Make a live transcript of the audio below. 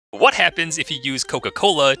What happens if you use Coca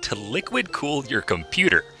Cola to liquid cool your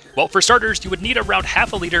computer? Well, for starters, you would need around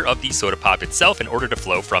half a liter of the soda pop itself in order to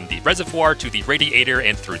flow from the reservoir to the radiator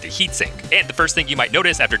and through the heatsink. And the first thing you might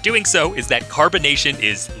notice after doing so is that carbonation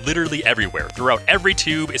is literally everywhere, throughout every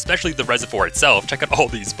tube, especially the reservoir itself. Check out all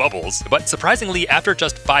these bubbles. But surprisingly, after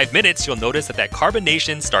just 5 minutes, you'll notice that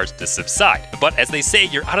carbonation starts to subside. But as they say,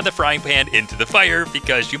 you're out of the frying pan into the fire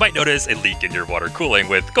because you might notice a leak in your water cooling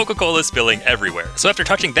with Coca-Cola spilling everywhere. So after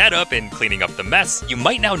touching that up and cleaning up the mess, you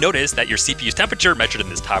might now notice that your CPU's temperature measured in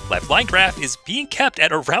this top left line graph is being kept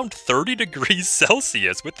at around 30 degrees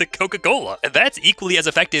Celsius with the Coca-Cola. That's equally as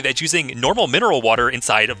effective as using normal mineral water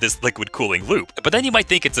inside of this liquid cooling loop. But then you might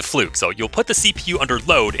think it's a fluke, so you'll put the CPU under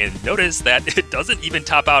load and notice that it doesn't even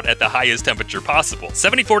top out at the highest temperature possible.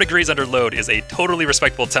 74 degrees under load is a totally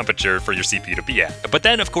respectable temperature for your CPU to be at. But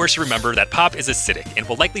then, of course, remember that pop is acidic and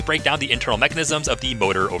will likely break down the internal mechanisms of the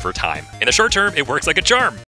motor over time. In the short term, it works like a charm.